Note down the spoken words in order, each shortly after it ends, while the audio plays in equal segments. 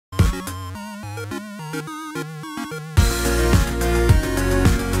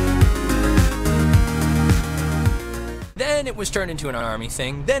Then it was turned into an army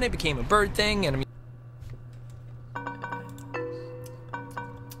thing, then it became a bird thing, and a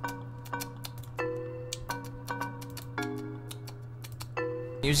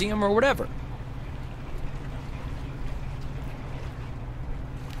museum or whatever.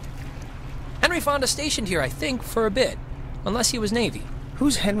 Henry Fonda stationed here, I think, for a bit, unless he was Navy.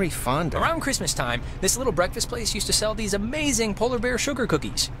 Who's Henry Fonda? Around Christmas time, this little breakfast place used to sell these amazing polar bear sugar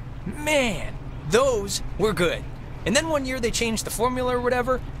cookies. Man, those were good. And then one year they changed the formula or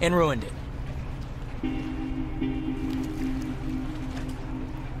whatever and ruined it.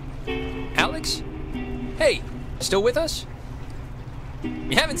 Alex? Hey, still with us?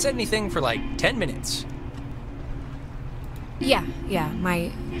 You haven't said anything for like 10 minutes. Yeah,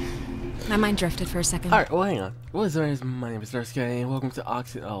 my mind drifted for a second. Alright, well hang on. What is there? My name is Darsky and welcome to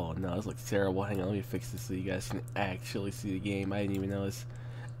Oxen. Oh no, it's like terrible. Hang on, let me fix this so you guys can actually see the game. I didn't even know this.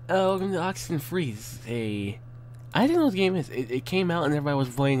 Welcome to Oxenfree. I didn't know what the game is. It came out and everybody was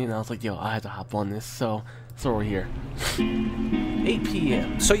playing it and I was like, yo, I have to hop on this, so we're here. 8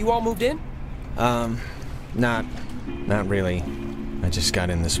 p.m. So you all moved in? Not really. I just got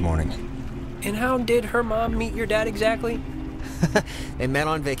in this morning. And how did her mom meet your dad exactly? They met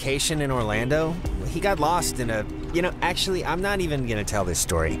on vacation in Orlando. He got lost in a... You know, actually, I'm not even gonna tell this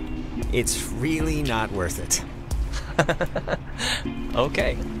story. It's really not worth it.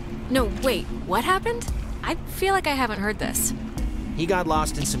 Okay. No, wait, what happened? I feel like I haven't heard this. He got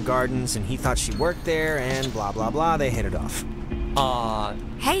lost in some gardens and he thought she worked there and blah blah blah, they hit it off.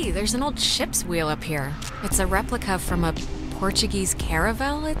 Hey, there's an old ship's wheel up here. It's a replica from a Portuguese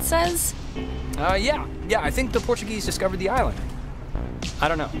caravel, it says? Yeah, I think the Portuguese discovered the island. I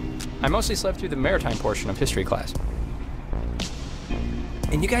don't know. I mostly slept through the maritime portion of history class.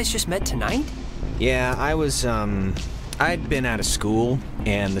 And you guys just met tonight? Yeah, I'd been out of school,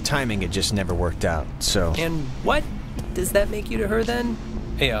 and the timing had just never worked out, so... And what does that make you to her, then?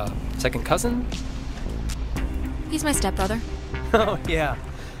 A, second cousin? He's my stepbrother. Oh, yeah.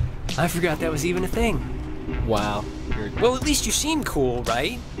 I forgot that was even a thing. Wow. Well, at least you seem cool,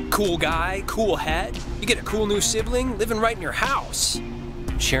 right? Cool guy, cool hat. You get a cool new sibling living right in your house.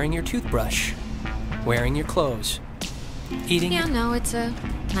 Sharing your toothbrush. Wearing your clothes. Eating... Yeah, no, it's a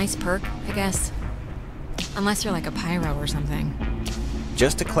nice perk, I guess. Unless you're like a pyro or something.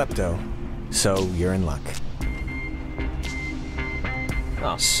 Just a klepto, so you're in luck.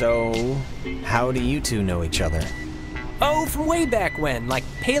 Oh. So, how do you two know each other? Oh, from way back when, like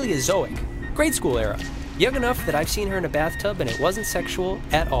Paleozoic. Grade school era. Young enough that I've seen her in a bathtub and it wasn't sexual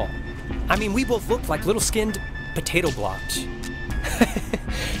at all. I mean, we both looked like little skinned potato blobs.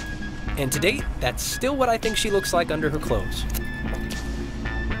 And to date, that's still what I think she looks like under her clothes.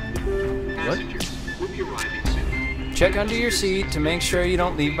 What? Check under your seat to make sure you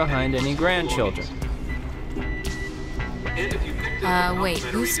don't leave behind any grandchildren. Wait,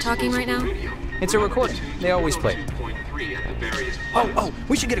 who's talking right now? It's a recording. They always play it. Oh,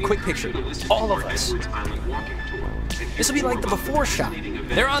 we should get a quick picture. All of us. This will be like the before shot.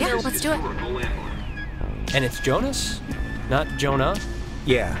 They're on their... let's do it. And it's Jonas? Not Jonah?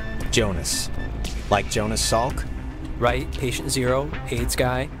 Yeah, Jonas. Like Jonas Salk? Right, patient zero, AIDS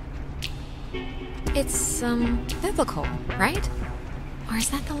guy. It's, biblical, right? Or is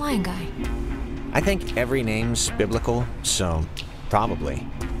that the lion guy? I think every name's biblical, so probably.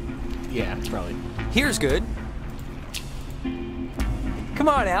 Yeah, probably. Here's good. Come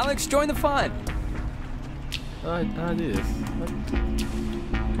on, Alex, join the fun. How do I do this? What?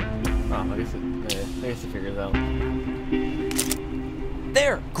 Oh, I guess it figures out.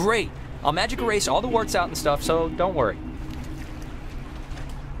 There, great. I'll magic erase all the warts out and stuff, so don't worry.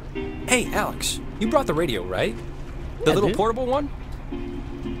 Hey, Alex, you brought the radio, right? The little portable one?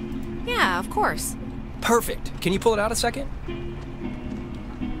 Yeah, of course. Perfect. Can you pull it out a second?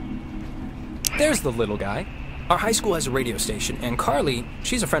 There's the little guy. Our high school has a radio station, and Carly,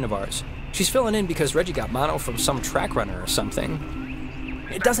 she's a friend of ours. She's filling in because Reggie got mono from some track runner or something.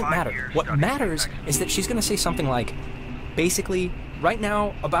 It doesn't matter. What matters is that she's gonna say something like, basically, right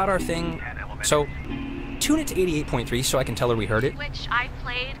now, about our thing, so tune it to 88.3 so I can tell her we heard it. Which I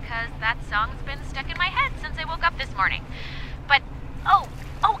played because that song's been stuck in my head since I woke up this morning. But,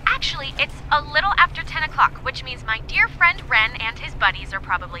 actually, it's a little after 10 o'clock, which means my dear friend Ren and his buddies are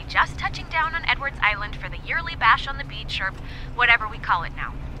probably just touching down on Edwards Island for the yearly bash on the beach, or whatever we call it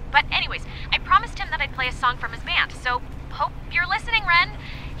now. But anyways, I promised him that I'd play a song from his band, so hope you're listening, Ren.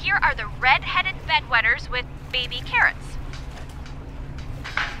 Here are the Red-Headed Bedwetters with Baby Carrots.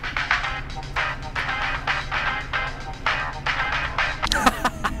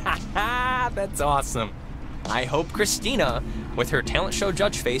 That's awesome. I hope Christina, with her talent show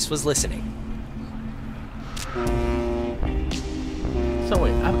judge face, was listening. So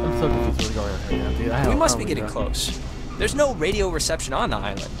wait, I'm so confused what's going on right now, dude. We must be getting close. There's no radio reception on the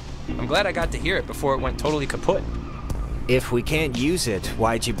island. I'm glad I got to hear it before it went totally kaput. If we can't use it,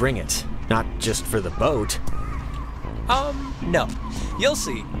 why'd you bring it? Not just for the boat. No. You'll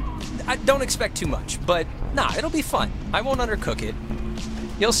see. I don't expect too much, but nah, it'll be fun. I won't undercook it.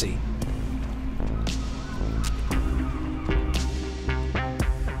 You'll see.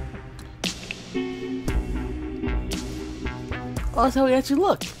 Oh, that's how we actually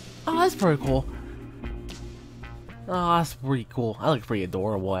look. Oh, that's pretty cool. Oh, that's pretty cool. I look pretty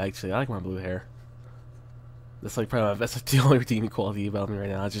adorable, actually. I like my blue hair. That's like probably that's like the only redeeming quality about me right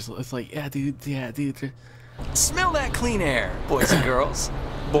now. It's like, yeah, dude. Smell that clean air, boys and girls.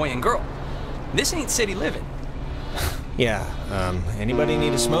 Boy and girl. This ain't city living. Yeah, anybody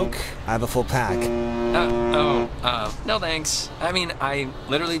need a smoke? I have a full pack. No thanks. I mean, I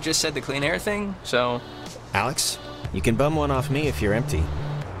literally just said the clean air thing, so... Alex, you can bum one off me if you're empty.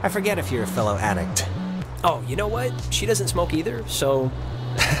 I forget if you're a fellow addict. Oh, you know what? She doesn't smoke either, so...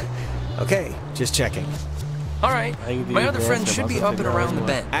 Okay, just checking. Alright, my other friend should be up and around the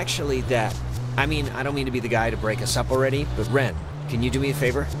bend. Actually, I don't mean to be the guy to break us up already, but Ren, can you do me a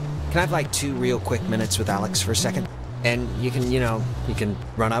favor? Can I have like 2 real quick minutes with Alex for a second? And you can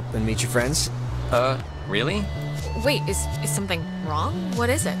run up and meet your friends? Really? Wait, is something wrong? What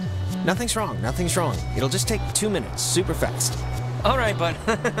is it? Nothing's wrong. It'll just take 2 minutes, super fast. Alright, bud.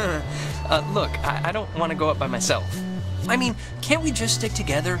 Look, I don't want to go up by myself. I mean, can't we just stick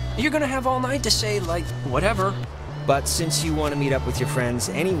together? You're gonna have all night to say, like, whatever. But since you want to meet up with your friends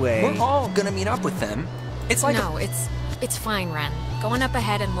anyway... We're all gonna meet up with them. It's like... No, it's fine, Ren. Go on up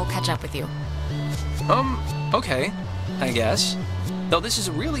ahead and we'll catch up with you. Okay. I guess. Though this is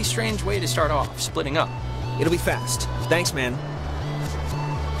a really strange way to start off, splitting up. It'll be fast. Thanks, man.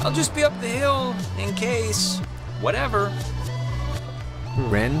 I'll just be up the hill, in case... whatever.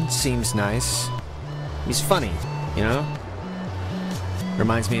 Ren seems nice. He's funny, you know?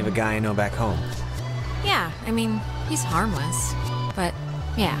 Reminds me of a guy I know back home. Yeah, I mean, he's harmless. But,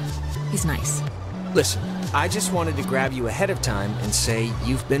 yeah, he's nice. Listen, I just wanted to grab you ahead of time and say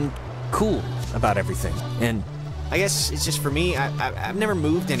you've been cool about everything. And I guess it's just for me, I've never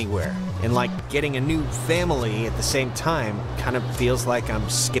moved anywhere. And like getting a new family at the same time kind of feels like I'm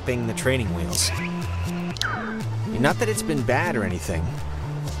skipping the training wheels. Not that it's been bad or anything.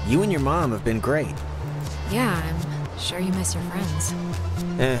 You and your mom have been great. Yeah, I'm sure you miss your friends.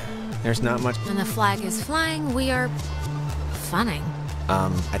 There's not much... When the flag is flying, we are... funning.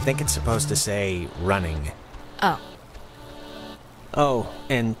 I think it's supposed to say running. Oh. Oh,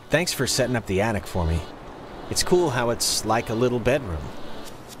 and thanks for setting up the attic for me. It's cool how it's like a little bedroom.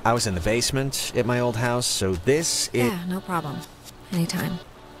 I was in the basement at my old house, so Yeah, no problem. Anytime.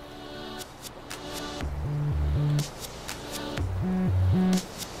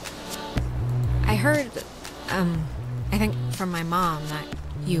 I heard, I think from my mom that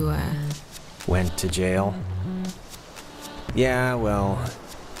you, Went to jail? Yeah, well,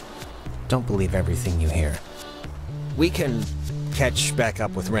 don't believe everything you hear. We can catch back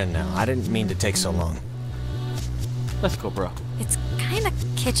up with Ren now. I didn't mean to take so long. Let's go, bro. It's kinda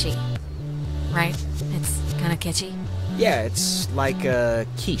kitschy. Right? It's kinda kitschy. Yeah, it's like a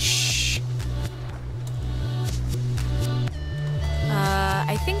quiche.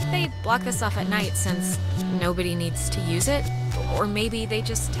 I think they block this off at night since nobody needs to use it. Or maybe they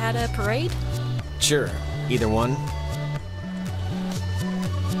just had a parade? Sure, either one.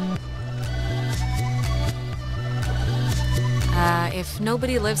 If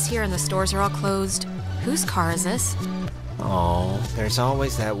nobody lives here and the stores are all closed, whose car is this? Oh, there's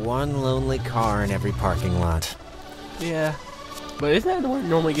always that one lonely car in every parking lot. Yeah. But isn't that the one that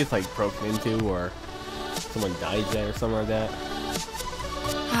normally gets, like, broken into or someone dies there or something like that?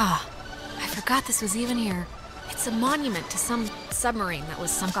 Ah, I forgot this was even here. It's a monument to some submarine that was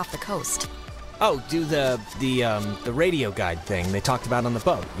sunk off the coast. Oh, do the radio guide thing they talked about on the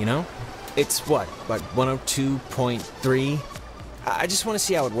boat, you know? It's what, like 102.3? I just want to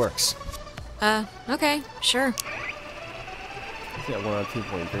see how it works. Okay, sure. It's at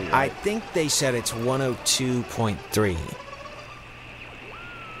 102.3, right? I think they said it's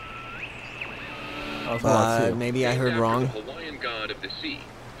 102.3. Maybe I heard wrong. The Hawaiian god of the sea,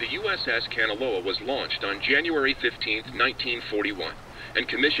 the USS Kanaloa was launched on January 15th, 1941, and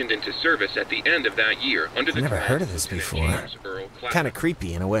commissioned into service at the end of that year under the I've never command heard of this Lieutenant before. James Earl Clapper. Kind of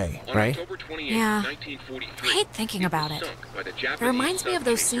creepy in a way, On right? October 28th, Yeah. 1943, I hate thinking it about was it. sunk by the It Japanese reminds me of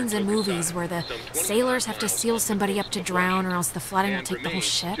those submarine scenes in movies Tokusai, where the some 25 sailors have to seal miles somebody up to off the drown coast, or else the flooding will and take the whole remains,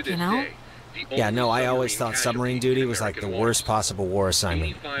 ship, to you this know? day, Yeah, no, I always thought submarine duty was like the worst possible war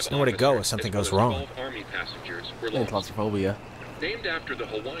assignment. There's nowhere to go if something goes wrong. And claustrophobia. Named after the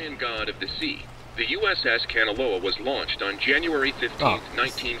Hawaiian god of the sea, the USS Kanaloa was launched on January 15th,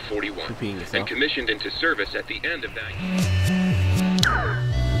 1941, and commissioned into service at the end of that year.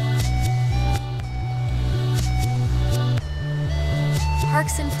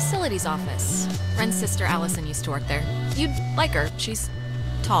 Parks and Facilities Office. Ren's sister Allison used to work there. You'd like her. She's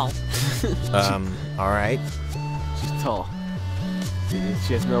tall. Alright. She's tall.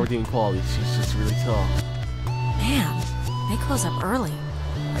 She has no redeeming qualities. She's just really tall. Man, they close up early.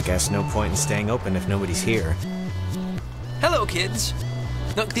 I guess no point in staying open if nobody's here. Hello, kids.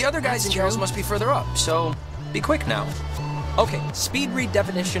 Look, the other guys and girls must be further up, so be quick now. Okay, speed read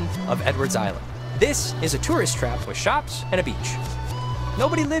definition of Edwards Island. This is a tourist trap with shops and a beach.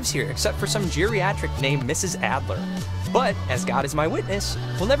 Nobody lives here except for some geriatric named Mrs. Adler. But, as God is my witness,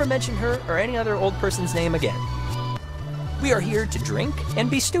 we'll never mention her or any other old person's name again. We are here to drink and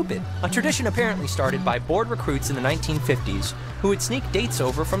be stupid, a tradition apparently started by bored recruits in the 1950s who would sneak dates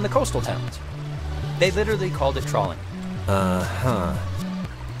over from the coastal towns. They literally called it trawling. Wow,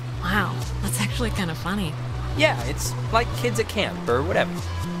 that's actually kind of funny. Yeah, it's like kids at camp or whatever.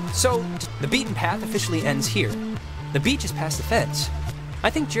 So, the beaten path officially ends here. The beach is past the fence. I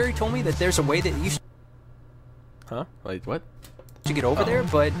think Jerry told me that there's a way that you Huh? Wait, what? should get over there,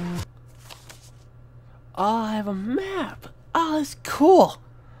 but Oh, I have a map. Oh, that's cool.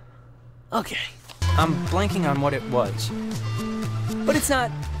 Okay. I'm blanking on what it was. But it's not,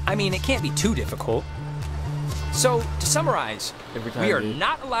 I mean, it can't be too difficult. So, to summarize, we are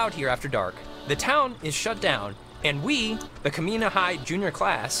not allowed here after dark. The town is shut down, and we, the Kamina High junior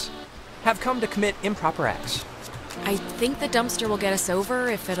class, have come to commit improper acts. I think the dumpster will get us over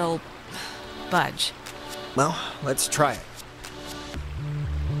if it'll budge. Well, let's try it.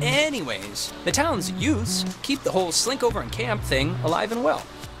 Anyways, the town's youths keep the whole slink over and camp thing alive and well.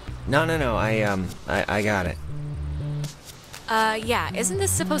 No, I got it. Yeah, isn't this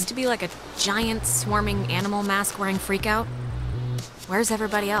supposed to be like a giant swarming animal mask wearing freakout? Where's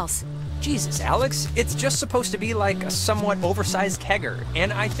everybody else? Jesus, Alex, it's just supposed to be like a somewhat oversized kegger,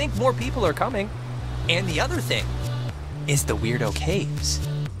 and I think more people are coming. And the other thing is the Weirdo Caves.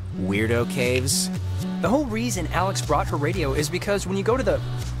 Weirdo caves? The whole reason Alex brought her radio is because when you go to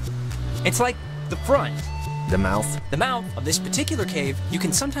it's like the front. The mouth? The mouth of this particular cave, you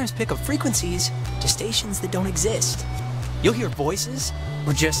can sometimes pick up frequencies to stations that don't exist. You'll hear voices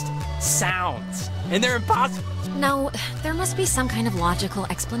or just sounds, and they're impossible. No, there must be some kind of logical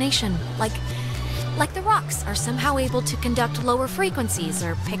explanation. Like the rocks are somehow able to conduct lower frequencies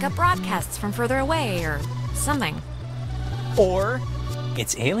or pick up broadcasts from further away or something. Or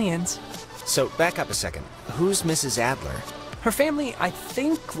it's aliens. So, back up a second. Who's Mrs. Adler? Her family, I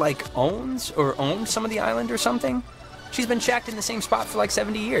think, like, owns or owned some of the island or something. She's been shacked in the same spot for like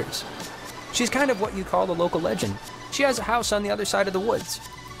 70 years. She's kind of what you call a local legend. She has a house on the other side of the woods.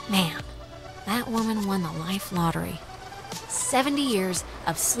 Man, that woman won the life lottery. 70 years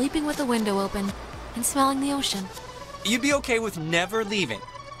of sleeping with the window open and smelling the ocean. You'd be okay with never leaving.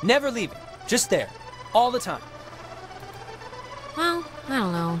 Never leaving. Just there. All the time. Well, I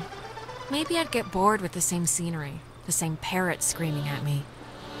don't know. Maybe I'd get bored with the same scenery. The same parrot screaming at me.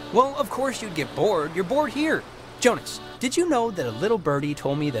 Well, of course you'd get bored. You're bored here. Jonas, did you know that a little birdie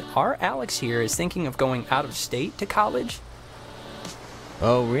told me that our Alex here is thinking of going out of state to college?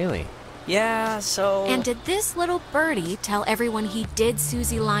 Oh, really? Yeah, so... And did this little birdie tell everyone he did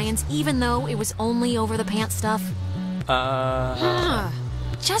Susie Lyons even though it was only over the pants stuff?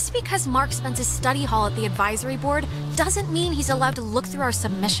 Just because Mark spends his study hall at the advisory board doesn't mean he's allowed to look through our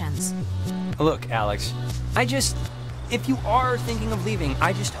submissions. Look, Alex, if you are thinking of leaving,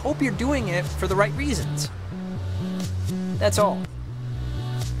 I just hope you're doing it for the right reasons. That's all.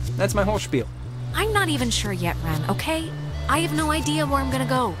 That's my whole spiel. I'm not even sure yet, Ren, okay? I have no idea where I'm gonna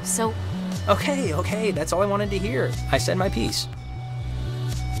go, so... Okay, that's all I wanted to hear. I said my piece.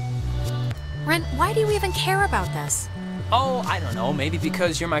 Ren, why do you even care about this? Oh, I don't know, maybe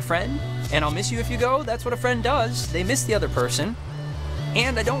because you're my friend, and I'll miss you if you go. That's what a friend does. They miss the other person.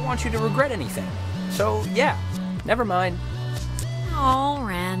 And I don't want you to regret anything. So, yeah, never mind. Oh,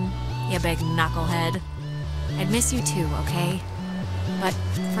 Ren, you big knucklehead. I'd miss you too, okay? But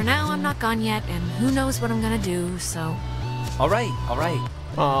for now, I'm not gone yet, and who knows what I'm gonna do, so... All right.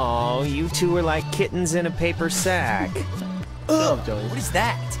 Oh, you two are like kittens in a paper sack. Shut up, Joey. What is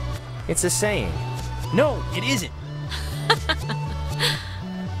that? It's a saying. No, it isn't.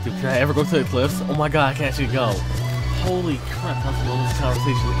 Dude, can I ever go to the cliffs? Oh my god, I can actually go. Holy crap, that's the longest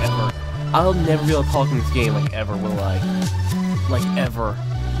conversation ever. I'll never be able to talk in this game like ever, will I? Like ever.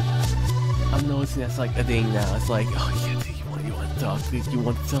 I'm noticing that's like a thing now. It's like, oh yeah, dude, you want to talk, dude? You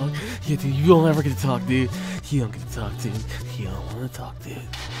want to talk? Yeah, dude, you don't ever get to talk, dude. You don't get to talk, dude. You don't want to talk, dude. You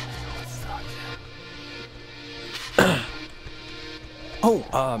don't want to talk,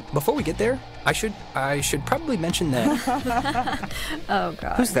 Oh, before we get there, I should probably mention that. Oh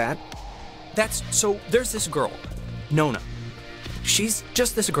god. Who's that? There's this girl, Nona. She's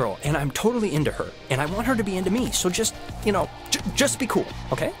just this girl, and I'm totally into her, and I want her to be into me. So just, just be cool,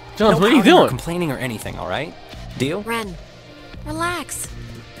 okay? Jones, no what are you pouting or doing? Complaining or anything, all right? Deal? Ren, relax.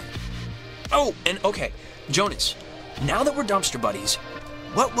 Oh, and okay, Jonas. Now that we're dumpster buddies,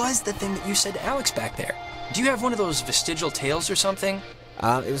 what was the thing that you said to Alex back there? Do you have one of those vestigial tales or something?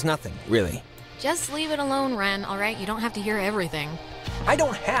 It was nothing, really. Just leave it alone, Ren, alright? You don't have to hear everything. I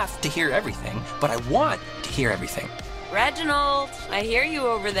don't have to hear everything, but I want to hear everything. Reginald, I hear you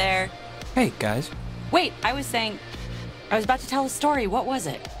over there. Hey, guys. Wait, I was about to tell a story. What was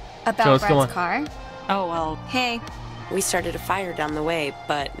it? About Jones, come Brad's on. car? Oh, well, Hey. we started a fire down the way,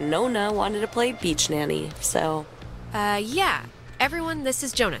 but Nona wanted to play beach nanny, so... Yeah. Everyone, this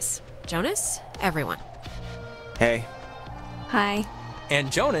is Jonas. Jonas? Everyone. Hey, Hi. And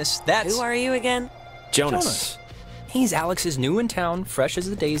Jonas, that's... Who are you again? Jonas. He's Alex's new in town, fresh as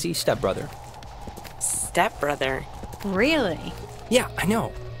the daisy stepbrother. Stepbrother. Really? Yeah, I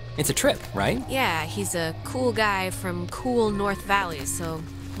know. It's a trip, right? Yeah, he's a cool guy from cool North Valley, so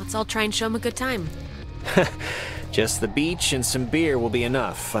let's all try and show him a good time. Just the beach and some beer will be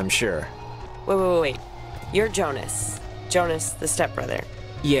enough, I'm sure. Wait. You're Jonas. Jonas, the stepbrother.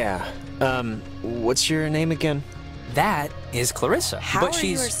 Yeah. What's your name again? That is Clarissa. How but are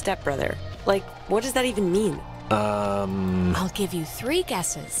she's... you her stepbrother? Like, what does that even mean? I'll give you 3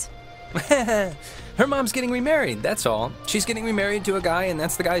 guesses. Her mom's getting remarried, that's all. She's getting remarried to a guy, and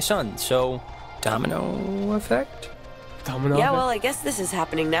that's the guy's son. So, domino effect? Domino. Yeah, well, I guess this is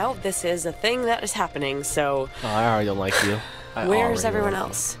happening now. This is a thing that is happening, so... Oh, I already don't like you. Where's everyone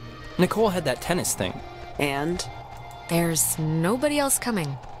else? Nicole had that tennis thing. And? There's nobody else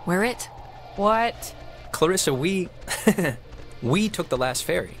coming. We're it. What? Clarissa, we took the last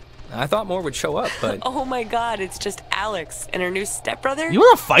ferry. I thought more would show up, but... Oh my god, it's just Alex and her new stepbrother? You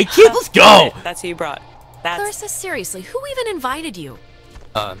want to fight, kid? Let's go. That's who you brought. That's... Clarissa, seriously, who even invited you?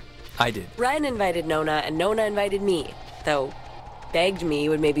 I did. Ren invited Nona, and Nona invited me. Though, begged me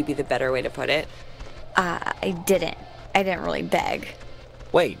would maybe be the better way to put it. I didn't. I didn't really beg.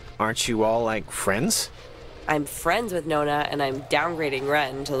 Wait, aren't you all, like, friends? I'm friends with Nona, and I'm downgrading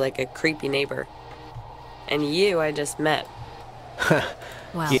Ren to, like, a creepy neighbor. And you I just met.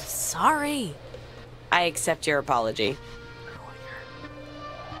 Well, sorry. I accept your apology.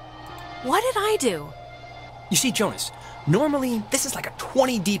 What did I do? You see, Jonas, normally this is like a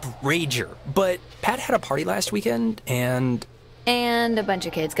 20-deep rager, but Pat had a party last weekend, and... And a bunch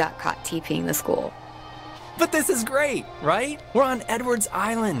of kids got caught TPing the school. But this is great, right? We're on Edwards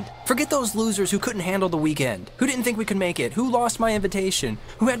Island. Forget those losers who couldn't handle the weekend, who didn't think we could make it, who lost my invitation,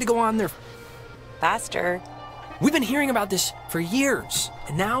 who had to go on their... Faster. We've been hearing about this for years,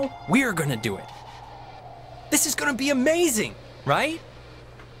 and now we're gonna do it. This is gonna be amazing, right?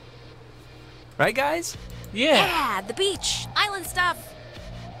 Right, guys? Yeah. Yeah, the beach, island stuff.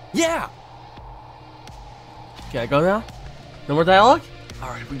 Yeah! Can I go now? No more dialogue?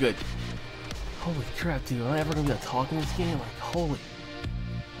 Alright, we're good. Holy crap, dude. Am I ever gonna be able to talk in this game? Like, holy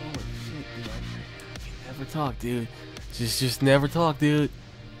shit, dude. I can never talk, dude. Just never talk, dude.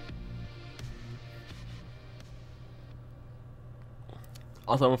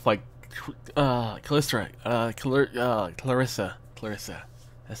 Also, I'm with, like, Clarissa.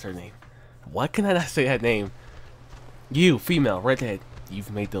 That's her name. Why can I not say that name? You, female, redhead,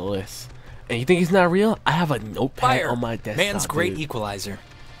 you've made the list. And you think he's not real? I have a notepad on my desktop. Man's great dude. equalizer.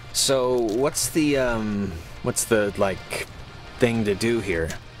 So, what's the, like, thing to do here?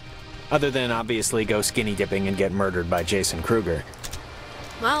 Other than, obviously, go skinny dipping and get murdered by Jason Kruger.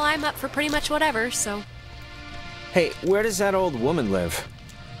 Well, I'm up for pretty much whatever, so... Hey, where does that old woman live?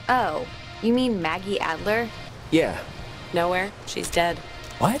 Oh, you mean Maggie Adler? Yeah. Nowhere. She's dead.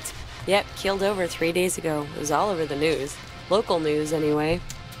 What? Yep, keeled over 3 days ago. It was all over the news. Local news, anyway.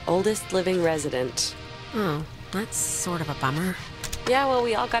 Oldest living resident. Oh, that's sort of a bummer. Yeah, well,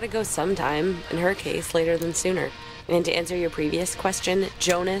 we all gotta go sometime. In her case, later than sooner. And to answer your previous question,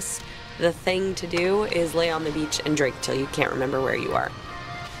 Jonas, the thing to do is lay on the beach and drink till you can't remember where you are.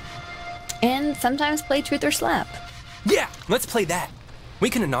 And sometimes play Truth or Slap. Yeah, let's play that. We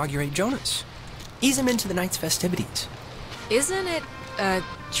can inaugurate Jonas. Ease him into the night's festivities. Isn't it,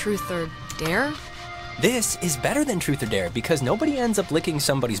 Truth or Dare? This is better than Truth or Dare because nobody ends up licking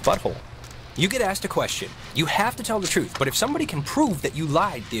somebody's butthole. You get asked a question. You have to tell the truth, but if somebody can prove that you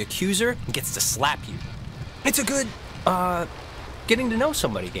lied, the accuser gets to slap you. It's a good, getting to know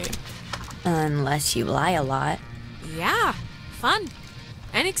somebody game. Unless you lie a lot. Yeah, fun.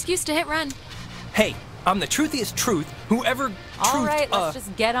 An excuse to hit run. Hey, I'm the truthiest truth. Whoever All right, let's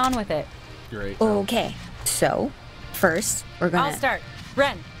just get on with it. Great. Okay, so first we're gonna. I'll start.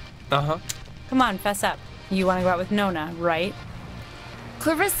 Ren, Uh-huh. come on, fess up. You want to go out with Nona, right?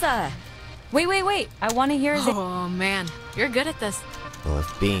 Clarissa. Wait. I want to hear the. Oh man, you're good at this. Well,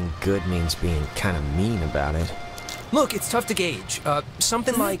 if being good means being kind of mean about it. Look, it's tough to gauge.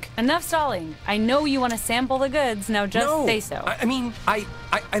 Something like... Enough stalling. I know you want to sample the goods. Now just No, say so. I mean, I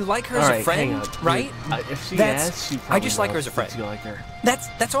like her All as right, a friend, hang on. right? If she That's- asks, she I probably just like her knows as a friend. that you like her.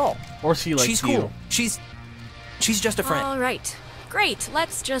 That's all. Or she likes She's you. cool. She's just a friend. All right, great.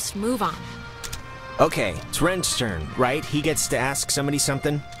 Let's just move on. Okay, it's Ren's turn, right? He gets to ask somebody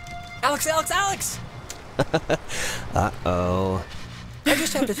something? Alex! Uh-oh. I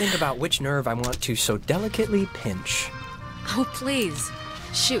just have to think about which nerve I want to so delicately pinch. Oh, please.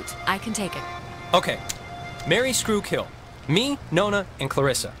 Shoot, I can take it. Okay. Marry, screw, kill. Me, Nona, and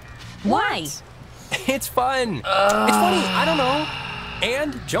Clarissa. Why? It's fun. It's funny. I don't know.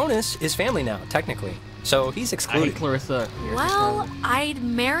 And Jonas is family now, technically. So he's I hate excluded. Clarissa. Here, Well, I'd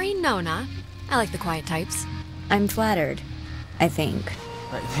marry Nona. I like the quiet types. I'm flattered. I think.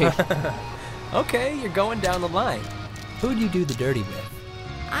 I think Okay, you're going down the line. Who'd you do the dirty with?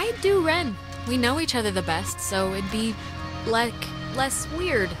 I'd do Ren. We know each other the best, so it'd be, like, less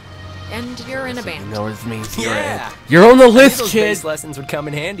weird. And you're in a you band. know what this means. Yeah. You're on the I knew list, those kid. bass lessons would come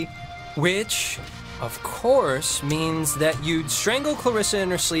in handy. Which, of course, means that you'd strangle Clarissa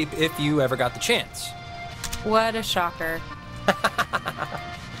in her sleep if you ever got the chance. What a shocker.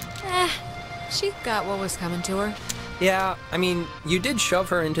 She got what was coming to her. Yeah, I mean, you did shove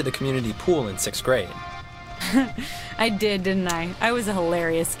her into the community pool in 6th grade. I did, didn't I? I was a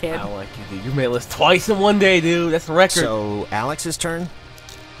hilarious kid. I like you, dude. You made a list twice in one day, dude. That's a record. So, Alex's turn?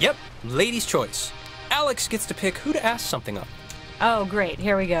 Yep, lady's choice. Alex gets to pick who to ask something of. Oh, great.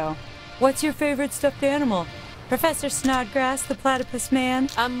 Here we go. What's your favorite stuffed animal? Professor Snodgrass, the platypus man?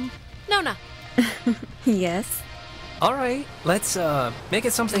 Nona. Yes. All right, let's make it Do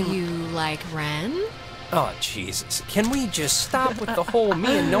something. you like Ren? Oh Jesus! Can we just stop with the whole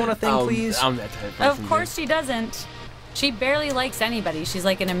me and Nona thing, please? I'm that type of person. Of course she doesn't. She barely likes anybody. She's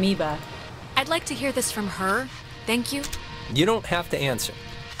like an amoeba. I'd like to hear this from her. Thank you. You don't have to answer.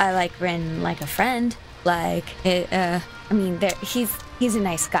 I like Ren like a friend. Like, I mean, he's a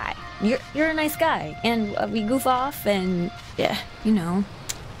nice guy. You're a nice guy, and we goof off, and yeah, you know.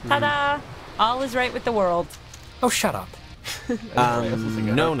 Ta-da! All is right with the world. Oh, shut up.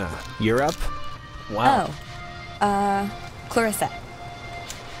 Nona, you're up? Wow. Clarissa.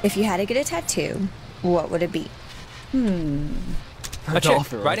 If you had to get a tattoo, what would it be? A chick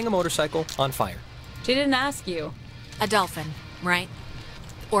dolphin. riding a motorcycle on fire. She didn't ask you. A dolphin, right?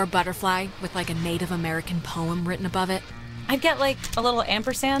 Or a butterfly with like a Native American poem written above it. I'd get like a little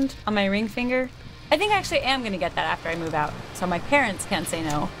ampersand on my ring finger. I think I actually am gonna get that after I move out, so my parents can't say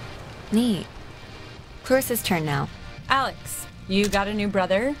no. Neat. Clarissa's turn now. Alex, you got a new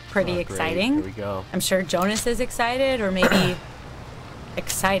brother. Pretty Oh, great. exciting. Here we go. I'm sure Jonas is excited, or maybe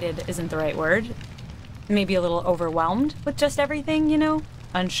excited isn't the right word. Maybe a little overwhelmed with just everything, you know?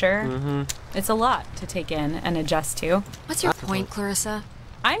 Unsure. It's a lot to take in and adjust to. What's your point, Clarissa?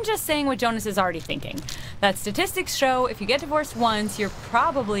 I'm just saying what Jonas is already thinking. That statistics show if you get divorced once, you're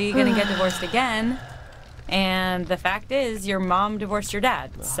probably gonna get divorced again. And the fact is, your mom divorced your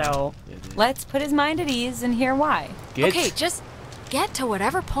dad. So let's put his mind at ease and hear why. Okay, just get to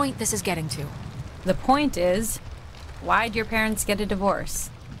whatever point this is getting to. The point is, why'd your parents get a divorce?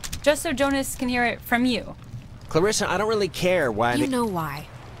 Just so Jonas can hear it from you. Clarissa, I don't really care why You they... know why.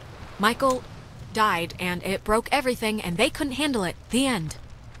 Michael died, and it broke everything, and they couldn't handle it. The end.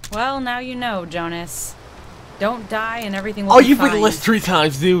 Well, now you know, Jonas. Don't die and everything will Oh, be you've fine. read the list 3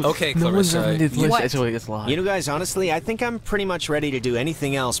 times, dude. Okay, No one's Clarissa, ever did list. What? Actually, that's a lie. You know, guys, honestly, I think I'm pretty much ready to do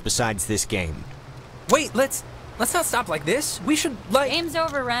anything else besides this game. Wait, let's not stop like this. We should, like... Game's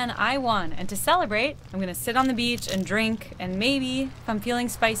over, Ren. I won. And to celebrate, I'm gonna sit on the beach and drink, and maybe, if I'm feeling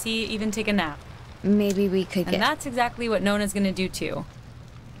spicy, even take a nap. Maybe we could And get. that's exactly what Nona's gonna do too.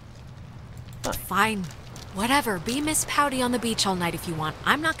 Fine. Whatever. Be Miss Pouty on the beach all night if you want.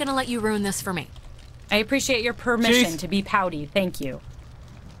 I'm not gonna let you ruin this for me. I appreciate your permission Cheese. to be pouty. Thank you.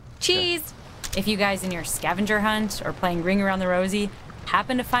 Cheese! If you guys in your scavenger hunt or playing Ring Around the Rosie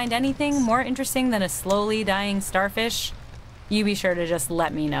happen to find anything more interesting than a slowly dying starfish, you be sure to just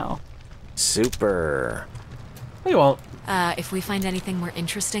let me know. Super. We won't. If we find anything more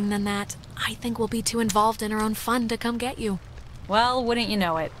interesting than that, I think we'll be too involved in our own fun to come get you. Well, wouldn't you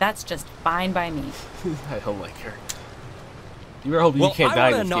know it? That's just fine by me. I don't like her. You were hoping you can't die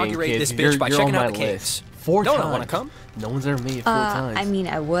in this game, inaugurate kids. this bitch by You're checking on out my the list. caves. 4 times. Don't want to come? No one's ever made it 4 times. I mean,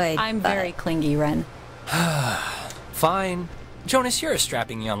 I would. I'm but- very clingy, Ren. Fine. Jonas, you're a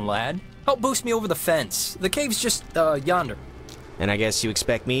strapping young lad. Help boost me over the fence. The cave's just, yonder. And I guess you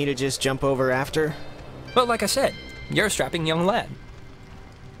expect me to just jump over after? Well, like I said, you're a strapping young lad.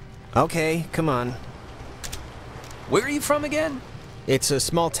 Okay, come on. Where are you from again? It's a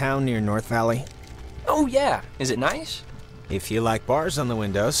small town near North Valley. Oh, yeah. Is it nice? If you like bars on the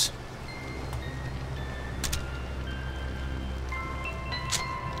windows.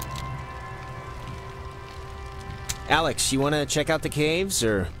 Alex, you want to check out the caves,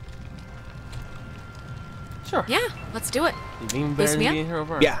 or...? Sure. Yeah, let's do it. You've even Boost better me than up? being here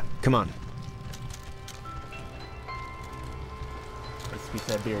over. Yeah, come on. Let's beat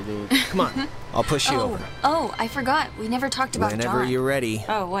that beer, dude. Come on. I'll push you over. Oh, I forgot. We never talked about Whenever John. you're ready.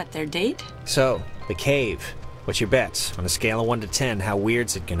 Oh, what, their date? So, the cave. What's your bets? On a scale of 1 to 10, how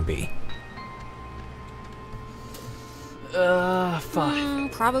weird's it gonna be?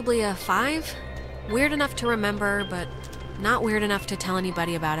 5. Probably a 5. Weird enough to remember, but not weird enough to tell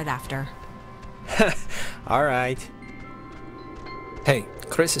anybody about it after. Alright. Hey,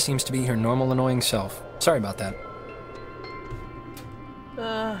 Carissa seems to be her normal annoying self. Sorry about that.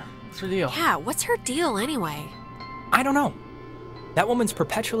 What's her deal? Yeah, what's her deal anyway? I don't know. That woman's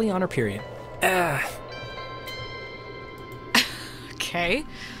perpetually on her period. Okay.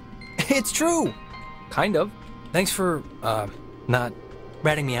 It's true. Kind of. Thanks for, not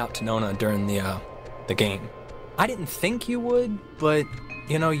ratting me out to Nona during the game. I didn't think you would, but,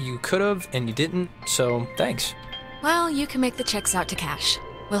 you know, you could've and you didn't, so thanks. Well, you can make the checks out to cash.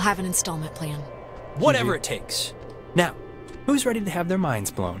 We'll have an installment plan. Whatever it takes. Now, who's ready to have their minds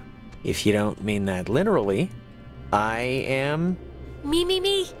blown? If you don't mean that literally, I am...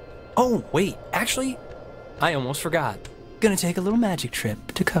 Me. Oh, wait, actually, I almost forgot. Gonna take a little magic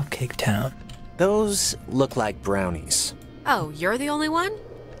trip to Cupcake Town. Those look like brownies. Oh, you're the only one?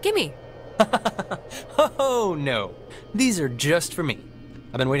 Gimme. Oh, no. These are just for me.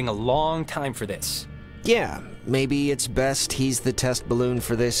 I've been waiting a long time for this. Yeah, maybe it's best he's the test balloon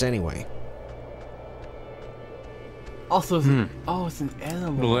for this anyway. Also, it's an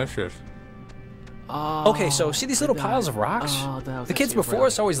animal. Delicious. Oh, Okay, so see these little piles of rocks? The kids before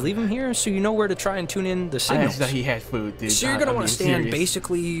us always leave them here, so you know where to try and tune in the I signals. thought he had food, dude. So you're gonna want to stand serious.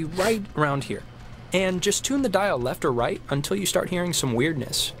 basically right around here. And just tune the dial left or right until you start hearing some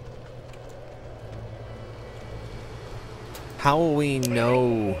weirdness. How will we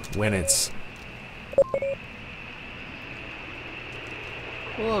know when it's...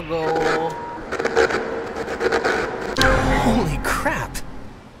 We'll go. Holy crap!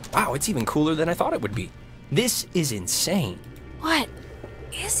 Wow, it's even cooler than I thought it would be. This is insane. What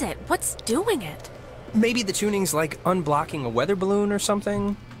is it? What's doing it? Maybe the tuning's like unblocking a weather balloon or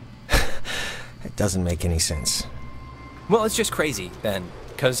something? It doesn't make any sense. Well, it's just crazy, then,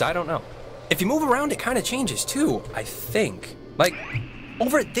 because I don't know. If you move around, it kind of changes, too, I think. Like,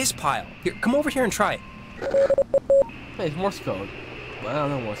 over at this pile. Here, come over here and try it. Hey, it's Morse code. Well, I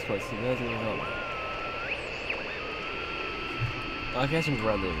don't know Morse code, so it doesn't really help. I guess I'm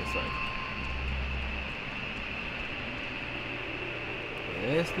grounded this side.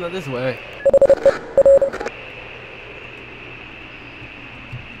 It's not this way.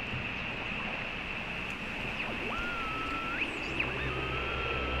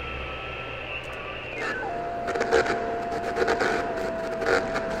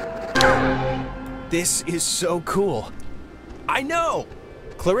 This is so cool. I know!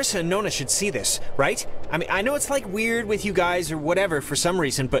 Clarissa and Nona should see this, right? I mean, I know it's like weird with you guys or whatever for some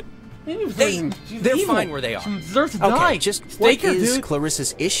reason, but... They're fine where they are. She deserves to Okay, die. just Stake what her, is dude.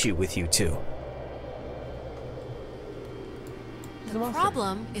 Clarissa's issue with you two? The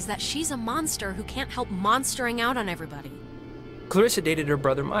problem is that she's a monster who can't help monstering out on everybody. Clarissa dated her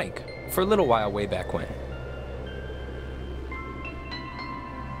brother Mike for a little while way back when.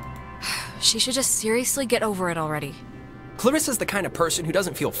 She should just seriously get over it already. Clarissa's the kind of person who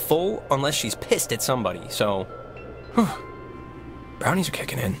doesn't feel full unless she's pissed at somebody, so... Brownies are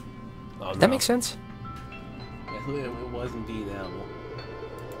kicking in. Oh, That makes sense? That's what it was indeed, animal.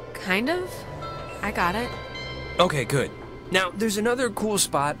 Kind of. I got it. Okay, good. Now, there's another cool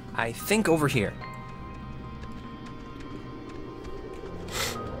spot, I think over here.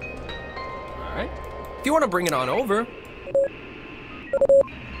 Alright. If you want to bring it on over.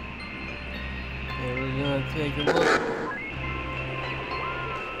 And we're gonna take a look.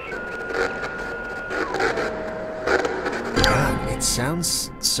 It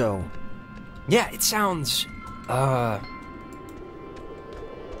sounds so... Yeah, it sounds,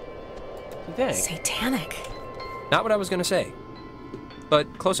 Satanic. not what I was gonna say,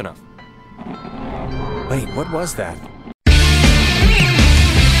 but close enough. Wait, what was that?